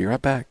back, honey. I'll be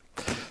right back.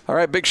 All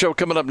right, big show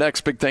coming up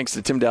next. Big thanks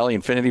to Tim Daly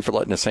Infinity for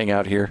letting us hang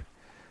out here.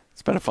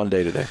 It's been a fun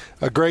day today.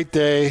 A great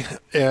day.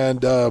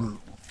 And,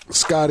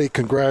 Scotty,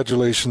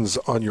 congratulations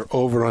on your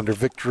over-under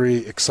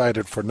victory.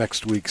 Excited for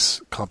next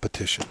week's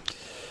competition.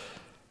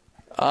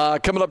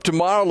 Coming up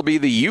tomorrow will be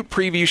the Ute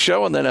preview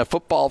show and then a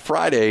Football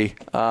Friday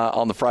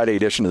on the Friday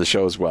edition of the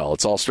show as well.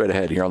 It's all straight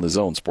ahead here on the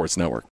Zone Sports Network.